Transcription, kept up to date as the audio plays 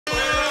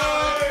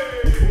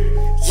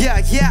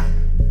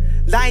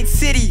Line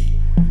City,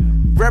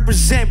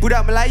 represent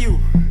Budak Melayu.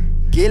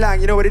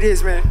 Gelang, you know what it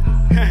is, man.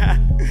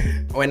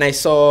 When I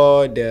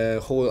saw the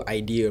whole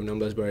idea of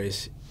Numbers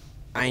Baris,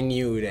 I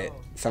knew that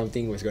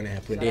something was going to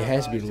happen. There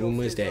has been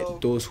rumors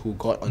that those who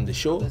got on the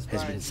show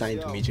has been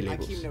signed to major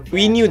labels.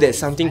 We knew that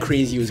something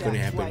crazy was going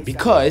to happen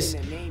because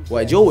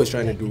what Joe was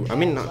trying to do, I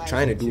mean not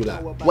trying to do lah,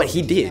 what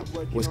he did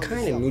was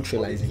kind of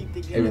neutralizing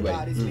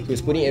everybody. He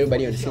was putting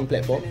everybody on the same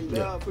platform.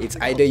 It's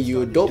either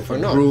you're dope or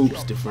not.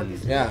 Groups, different,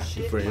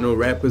 different. You know,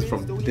 rappers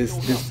from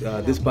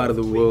this part of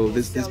the world,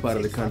 this part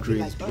of the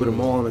country, put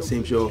them all on the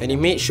same show. And he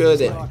made sure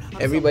that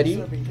everybody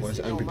was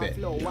unprepared.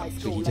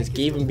 So he just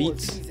gave them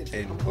beats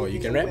and, oh, you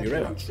can rap, you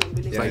rap.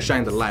 It's like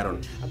shine the light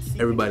on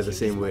everybody the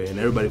same way, and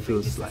everybody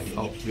feels like,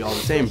 oh, we're all the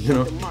same, you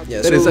know?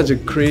 Yeah, that is such a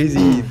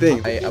crazy thing.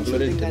 I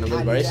uploaded the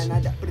Numbers Baris.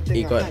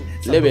 It got a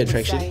little bit of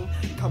traction.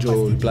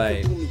 Joe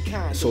replied,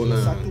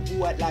 Sona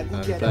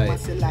replied,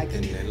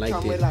 and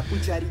liked it.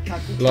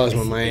 Lost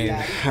my mind.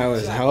 I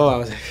was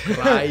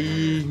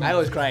crying. I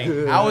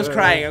was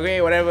crying.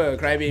 Okay, whatever,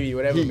 cry baby,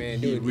 whatever,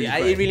 man. Dude,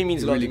 it really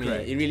means a lot to me.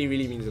 It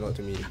really means a lot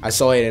to me. I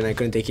saw it and I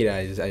couldn't take it.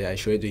 I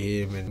showed it to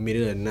him in the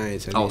middle of the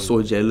night. I was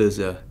so jealous,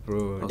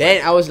 bro.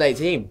 Then I was like,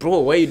 hey, bro,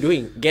 what are you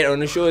doing? Get on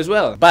the show as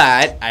well.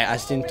 But I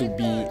asked him to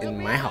be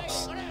in my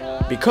house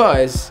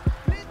because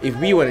if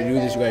we want to do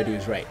this, we gotta do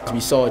this right. We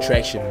saw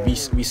traction, we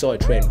saw a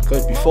trend.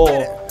 Because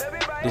before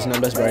this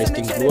Numbers Baris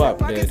thing blew up,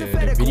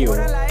 the video,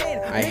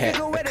 I had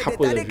a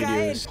couple of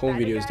videos, home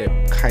videos that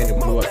kind of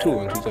blew up too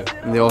on Twitter.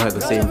 And they all had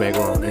the same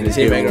background. And the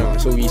same background.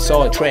 So we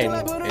saw a trend,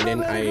 and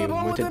then I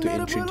wanted to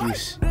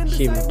introduce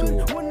him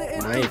to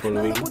my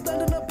following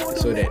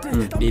so that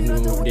they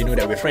know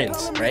that we're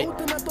friends, right?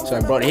 So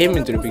I brought him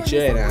into the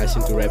picture and I asked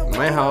him to rap in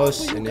my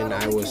house, and then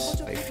I was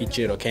like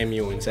featured or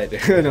cameo inside the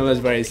Numbers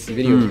Baris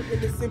video.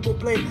 Simple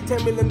plain,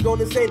 10 million gone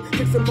insane.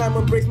 Took some time,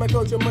 embrace my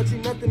culture, much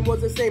nothing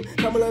was the same.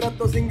 Tamil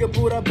Ratto,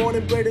 Singapore, born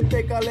and bred in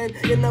Tekaland.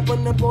 In a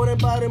panna pour and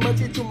pare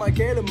much to my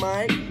care,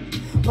 mine.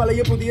 I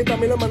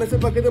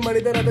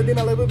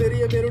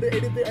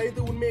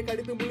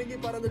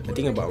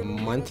think about a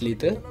month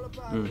later,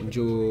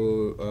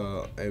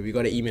 Joe, we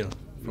got an email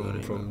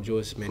from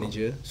Joe's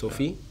manager,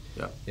 Sophie.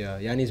 Yeah,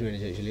 Yanni's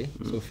manager actually.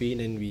 Sophie,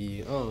 and then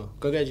we, oh,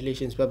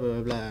 congratulations, blah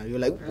blah blah blah. You're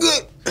like,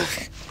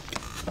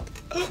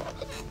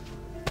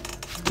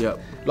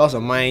 loss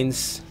of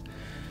minds.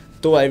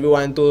 Told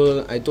everyone.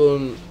 I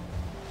told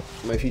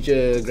my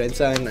future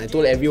grandson. I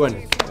told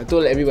everyone. I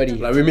told everybody.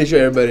 Like, we made sure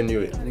everybody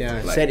knew it.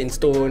 Yeah, like, set in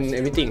stone,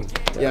 everything.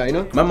 Yeah, you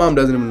know. My mom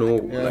doesn't even know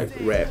like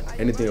rap,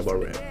 anything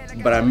about rap.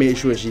 But I made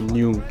sure she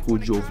knew who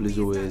Joe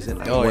Flizzow is and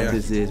like what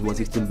this is, what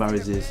 16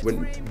 Baris is.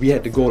 When we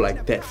had to go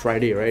like that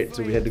Friday, right?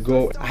 So we had to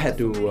go. I had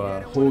to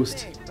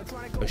host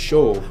a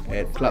show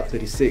at Club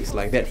 36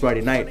 like that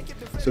Friday night.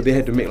 So they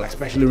had to make like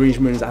special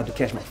arrangements. I had to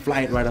catch my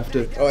flight right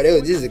after. Oh,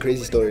 this is a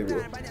crazy story,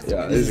 bro.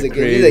 Yeah, this is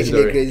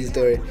actually a crazy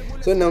story.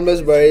 So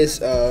Numbers Baris,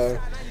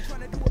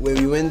 when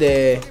we went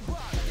there,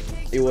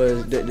 it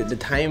was the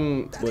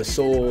time was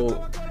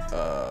so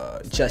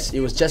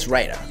it was just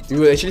right. We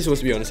were actually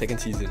supposed to be on the second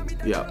season.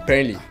 Yeah.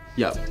 Apparently.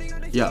 Yeah.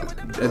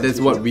 That's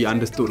what we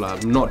understood lah.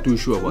 I'm not too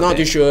sure about that. Not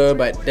too sure,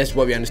 but that's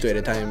what we understood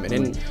at the time. And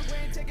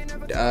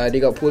then they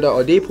got pulled out,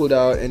 or they pulled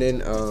out, and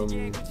then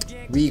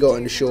we got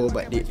on the show,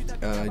 but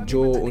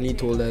Joe only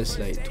told us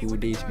like 2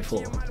 days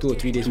before, 2 or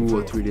 3 days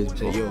before.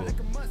 Said, yo,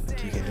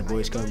 can the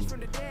boys come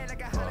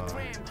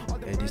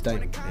at this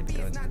time,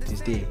 at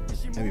this day?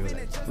 And we were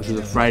like, this is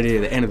a Friday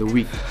at the end of the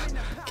week.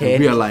 And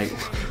we are like,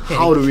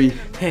 how do we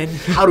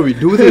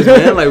do this,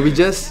 man? Like, we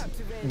just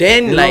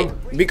then like,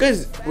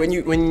 because when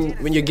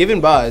you're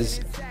given bars,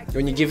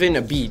 when you're given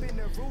a beat,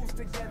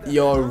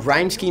 your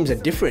rhyme schemes are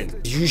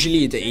different.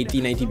 Usually it's at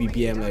 80-90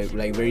 BPM,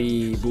 like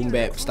very boom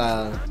bap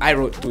style. I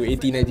wrote to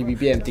 80-90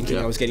 BPM thinking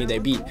I was getting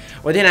that beat.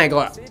 But then I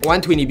got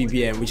 120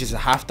 BPM, which is a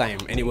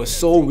halftime, and it was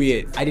so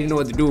weird. I didn't know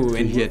what to do,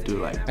 and he had to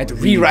like I had to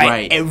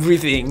rewrite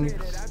everything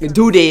in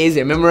 2 days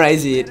and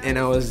memorize it. And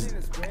I was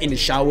in the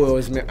shower, I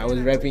was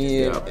rapping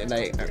it, and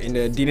like in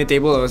the dinner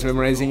table, I was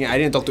memorizing it. I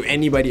didn't talk to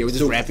anybody. I was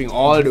just rapping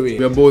all the way.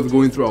 We are both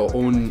going through our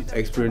own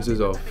experiences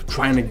of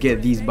trying to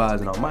get these bars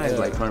in our minds,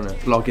 like trying to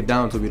lock it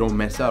down so we don't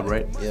mess up,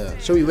 right? Yeah.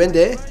 So we went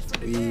there.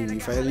 We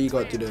finally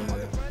got to the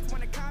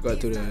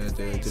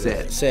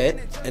set,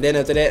 and then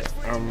after that,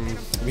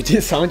 we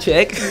did sound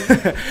check,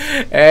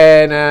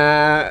 and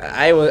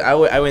I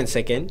went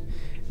second.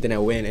 Then I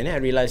went, and then I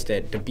realized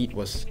that the beat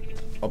was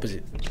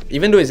opposite,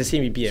 even though it's the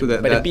same BPM. So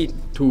but the beat,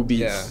 2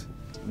 beats.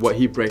 What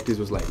he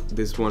practiced was like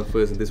this one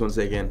first and this one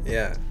second.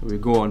 Yeah. We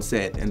go on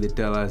set and they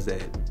tell us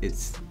that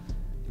it's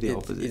the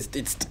opposite.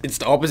 It's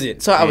the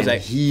opposite. So I was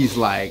like, he's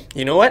like,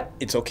 you know what?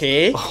 It's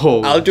okay.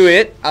 I'll do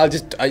it.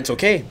 It's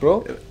okay,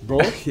 bro.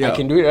 I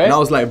can do it, right? And I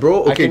was like,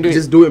 bro, okay,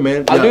 just do it,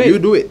 man. I'll do it. You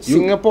do it.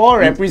 Singapore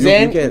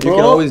represent. You can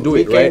always do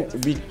it, right?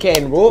 We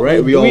can, bro.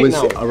 Right? We always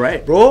say,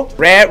 alright, bro.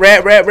 Rap,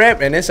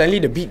 and then suddenly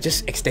the beat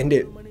just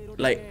extended,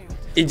 like.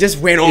 It just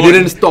went on. It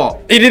didn't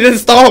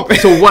stop.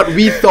 So what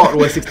we thought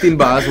was 16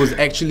 bars was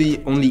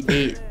actually only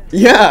 8.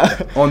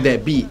 Yeah. On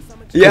that beat.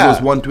 Yeah, it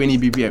was 120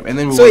 BPM, and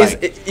then we So were like,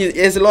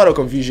 it's a lot of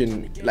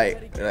confusion.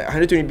 Like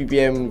 120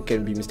 BPM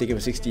can be mistaken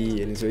for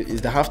 60, and so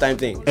it's the halftime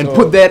thing. and so,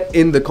 put that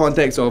in the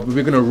context of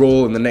we're gonna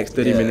roll in the next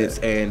 30 minutes,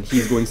 and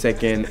he's going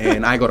second,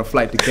 and I got a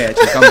flight to catch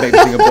and come back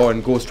to Singapore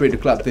and go straight to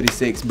Club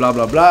 36, blah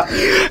blah blah.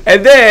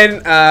 And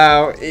then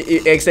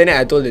extended.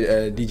 I told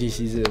DJ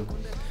Caesar,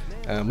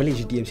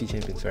 Malaysia DMC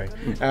champion. Sorry.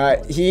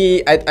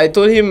 I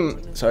told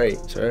him, sorry,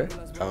 sir.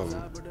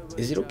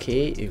 Is it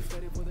okay if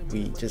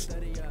we just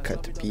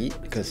cut the beat?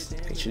 Because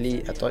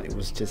actually I thought it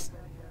was just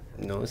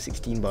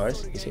 16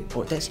 bars. He said,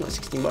 oh, that's not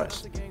 16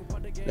 bars.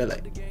 They're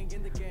like,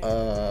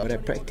 what I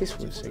practiced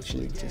was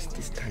actually just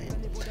this time.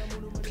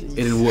 Please.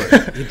 It didn't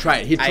work. He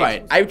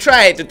tried. I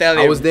tried to tell him.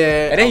 I was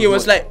there. And then he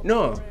was like,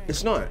 no,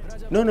 it's not.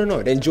 No.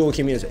 Then Joe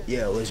came in and was like,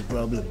 yeah, what's the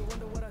problem?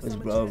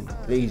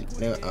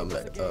 Then I'm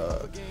like,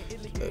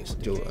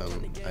 Joe,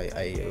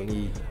 I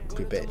only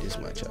prepared this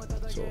much.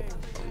 So,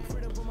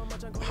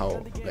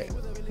 how? Like,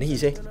 then he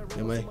say,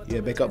 never mind, you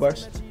have backup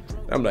bars?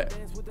 I'm like,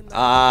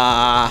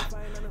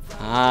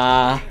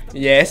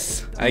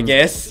 yes, I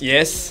guess,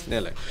 yes.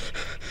 Then like,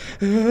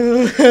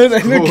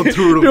 go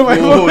through the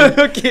phone.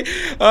 Okay,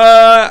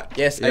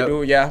 yes, I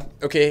do, yeah,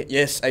 okay,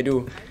 yes, I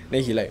do.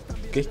 Then he like,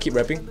 okay, keep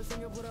rapping.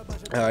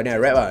 Then I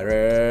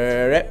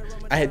rap.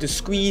 I had to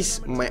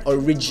squeeze my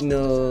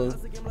original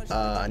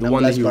the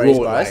one that he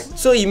wrote, bars.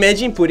 So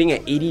imagine putting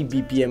an 80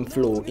 BPM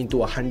flow into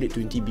a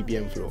 120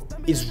 BPM flow.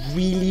 It's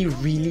really,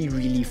 really,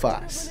 really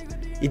fast.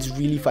 It's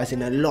really fast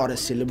and a lot of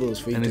syllables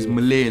for you and to... it's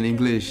Malay and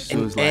English,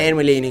 so it's like... And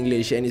Malay and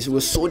English, and it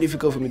was so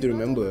difficult for me to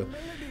remember.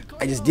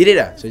 I just did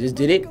it. So I just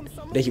did it.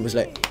 Then he was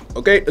like,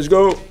 okay, let's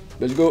go.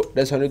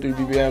 That's 120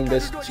 BPM,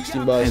 that's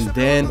 16 bars. And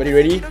then... Everybody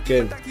ready?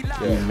 Good.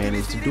 He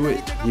managed to do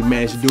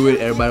it.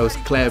 Everybody was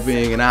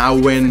clapping, and I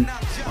went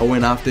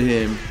after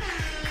him.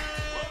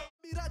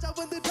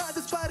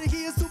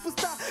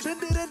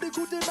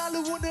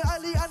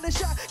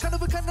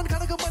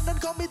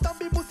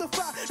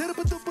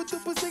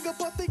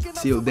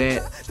 Sealed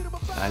that,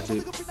 I had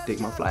to take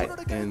my flight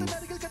and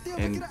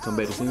come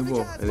back to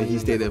Singapore. And then he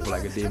stayed there for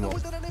like a day more.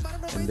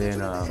 And then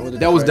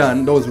that was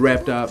done. That was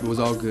wrapped up. It was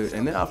all good.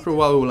 And then after a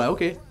while, we were like,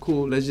 okay,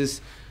 cool. Let's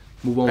just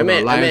move on with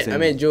our lives. I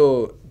met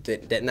Joe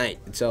that night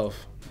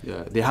itself.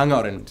 Yeah, they hung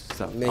out and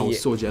stuff. I was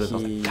so jealous. I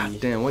was like, God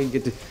damn, why you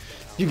get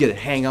to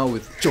hang out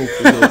with Joe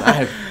Flizzow? I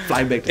had to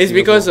fly back to It's Singapore.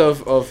 because of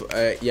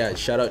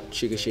shout out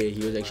Chigashay.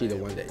 He was actually the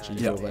one that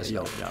actually drove us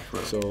out.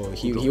 So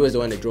he was the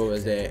one that drove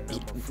us there.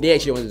 They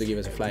actually wanted to give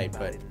us a flight,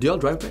 but do y'all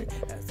drive back?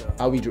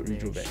 We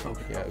drove back.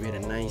 Yeah, we had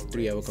a nice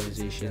 3-hour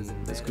conversation.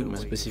 That's good, man.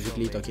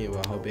 Specifically talking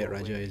about how bad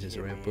Raja is as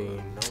a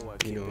rapper,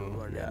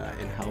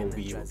 and how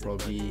we will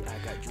probably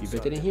be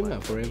better than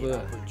him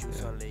forever.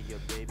 Yeah.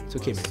 It's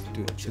okay, man.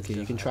 Dude, it's okay.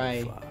 You can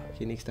try.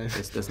 Okay, next time.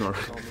 That's not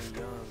right.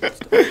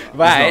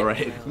 But not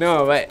right.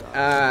 No, but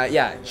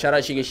shout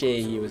out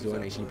Shigashay. He was the one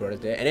that actually brought us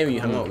there, and then we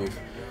hung out with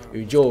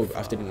Joe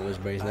after the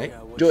Baris night.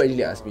 Joe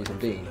actually asked me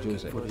something. Joe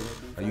was like,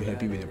 "Are you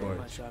happy with your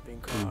bars?"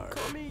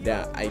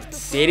 Yeah, I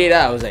said it.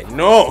 I was like,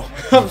 "No,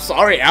 I'm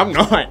sorry, I'm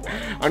not.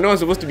 I know I'm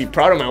supposed to be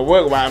proud of my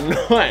work, but I'm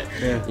not.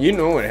 Yeah. You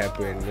know what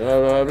happened." Blah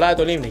blah blah. I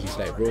told him, and he's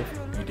like, "Bro,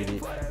 you did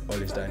it.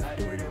 All is done.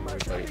 Don't worry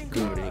about it.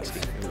 Go on the next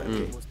thing."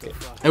 Okay.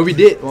 And we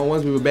did.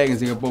 Once we were back in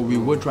Singapore, we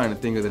were trying to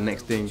think of the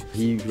next thing.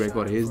 He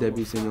recorded his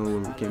debut single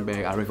when we came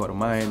back. I recorded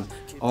mine.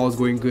 All's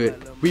going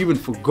good. We even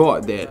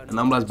forgot that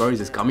Namlas Baris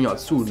is coming out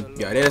soon.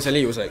 Yeah, then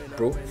suddenly it was like,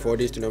 bro, 4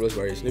 days to Namlas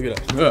Baris. Maybe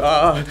like,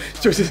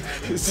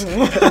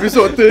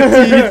 episode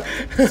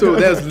 13. So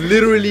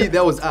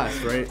that was us,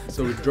 right?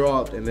 So we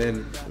dropped, and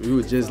then we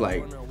were just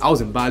like, I was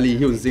in Bali,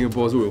 he was in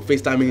Singapore, so we were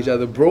FaceTiming each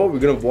other. Bro, we're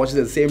gonna watch it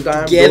at the same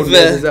time.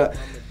 Together.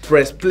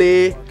 Press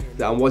play.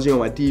 I'm watching on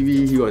my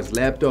TV. He got his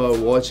laptop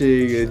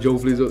watching. Joe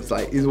Flizzow. It's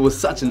like, it was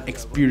such an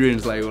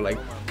experience. Like, we're like,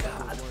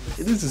 God,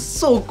 this is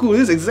so cool.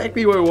 This is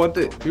exactly what we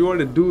wanted. We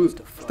wanted to do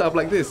stuff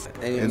like this.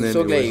 And I'm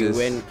so glad it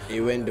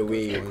went the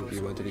way we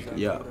wanted it to.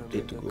 Yeah,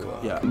 it to go.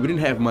 Yeah, we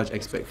didn't have much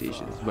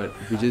expectations, but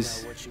we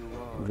just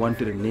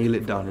wanted to nail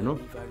it down. You know,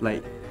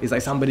 like it's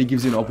like somebody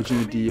gives you an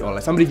opportunity, or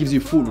like somebody gives you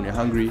food when you're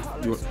hungry.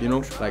 You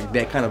know, like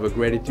that kind of a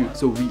gratitude.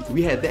 So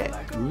we had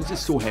that. We were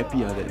just so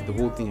happy that the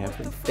whole thing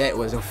happened. That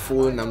was a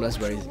full Namlas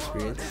Baris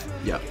experience.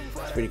 Yeah,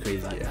 it's pretty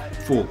crazy. Yeah,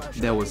 full.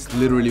 That was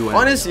literally what.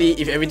 Honestly,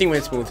 if everything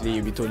went smoothly,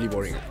 it'd be totally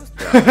boring.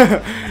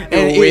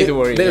 And way too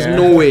boring. There's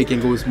no way it can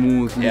go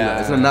smoothly. Yeah.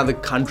 It's another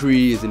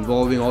country. It's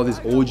involving all these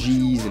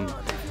OGs, and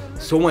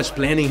so much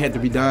planning had to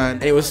be done.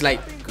 And it was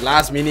like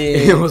last minute.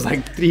 It was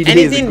like 3 days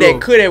Anything ago.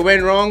 that could have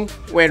went wrong,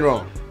 went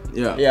wrong.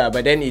 Yeah. Yeah,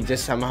 but then it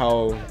just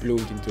somehow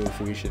bloomed into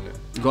fruition.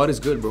 God is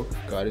good, bro.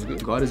 God is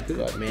good. God is good.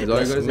 God, That's all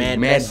I gotta say.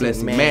 Mad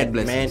blessings. Mad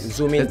blessings.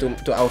 Zoom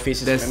into our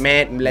faces. That's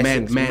Mad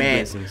blessings. mad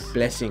blessings.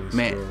 Blessings.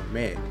 Mad. Bro.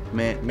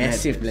 Mad.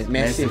 Massive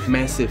Massive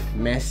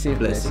blessings.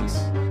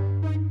 blessings.